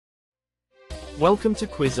Welcome to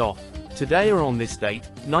Quiz Off. Today or on this date,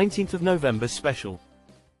 19th of November special.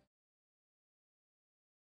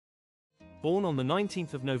 Born on the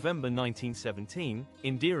 19th of November 1917,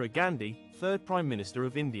 Indira Gandhi, 3rd Prime Minister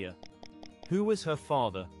of India. Who was her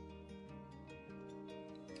father?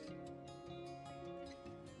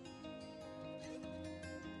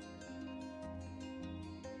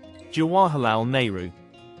 Jawaharlal Nehru.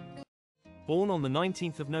 Born on the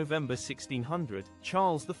 19th of November 1600,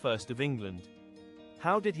 Charles I of England.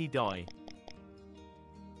 How did he die?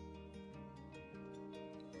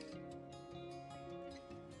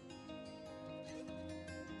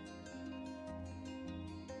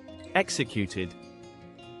 Executed.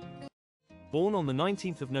 Born on the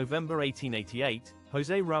 19th of November 1888,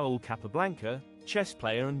 José Raúl Capablanca, chess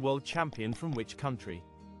player and world champion from which country?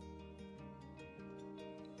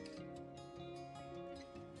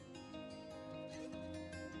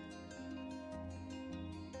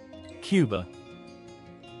 Cuba.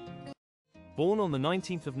 Born on the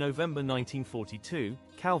 19th of November 1942,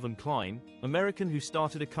 Calvin Klein, American who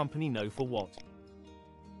started a company known for what?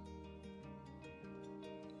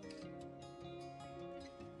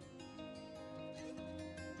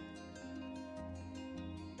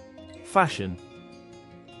 Fashion.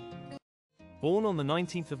 Born on the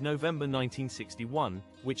 19th of November 1961,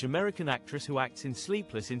 which American actress who acts in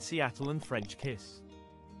Sleepless in Seattle and French Kiss?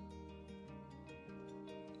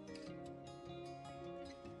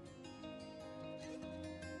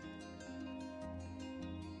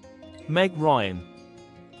 Meg Ryan.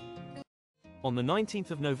 On the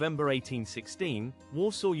 19th of November 1816,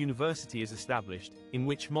 Warsaw University is established, in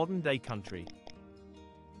which modern-day country?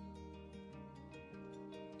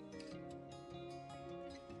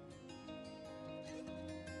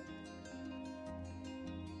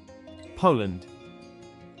 Poland.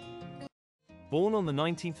 Born on the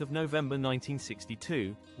 19th of November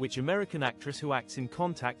 1962, which American actress who acts in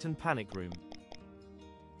Contact and Panic Room?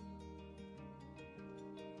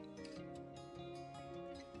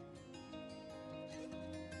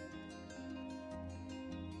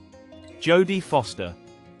 Jodie Foster.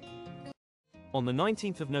 On the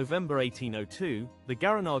 19th of November 1802, the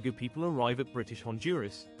Garanagu people arrive at British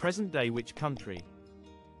Honduras, present-day which country?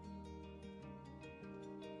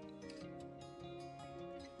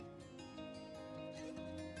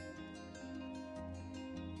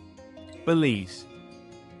 Belize.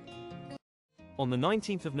 On the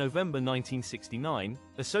 19th of November 1969,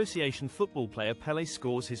 Association football player Pelé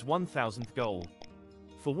scores his 1000th goal.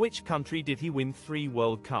 For which country did he win 3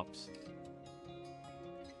 World Cups?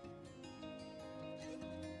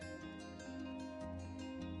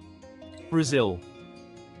 Brazil.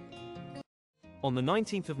 On the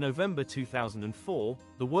 19th of November 2004,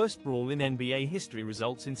 the worst brawl in NBA history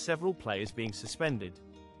results in several players being suspended.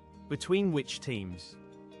 Between which teams?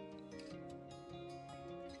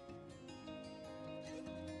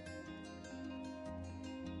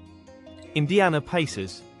 Indiana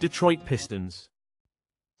Pacers, Detroit Pistons.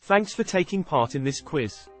 Thanks for taking part in this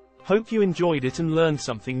quiz. Hope you enjoyed it and learned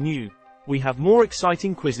something new. We have more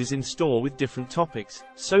exciting quizzes in store with different topics,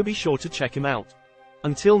 so be sure to check them out.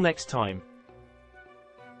 Until next time.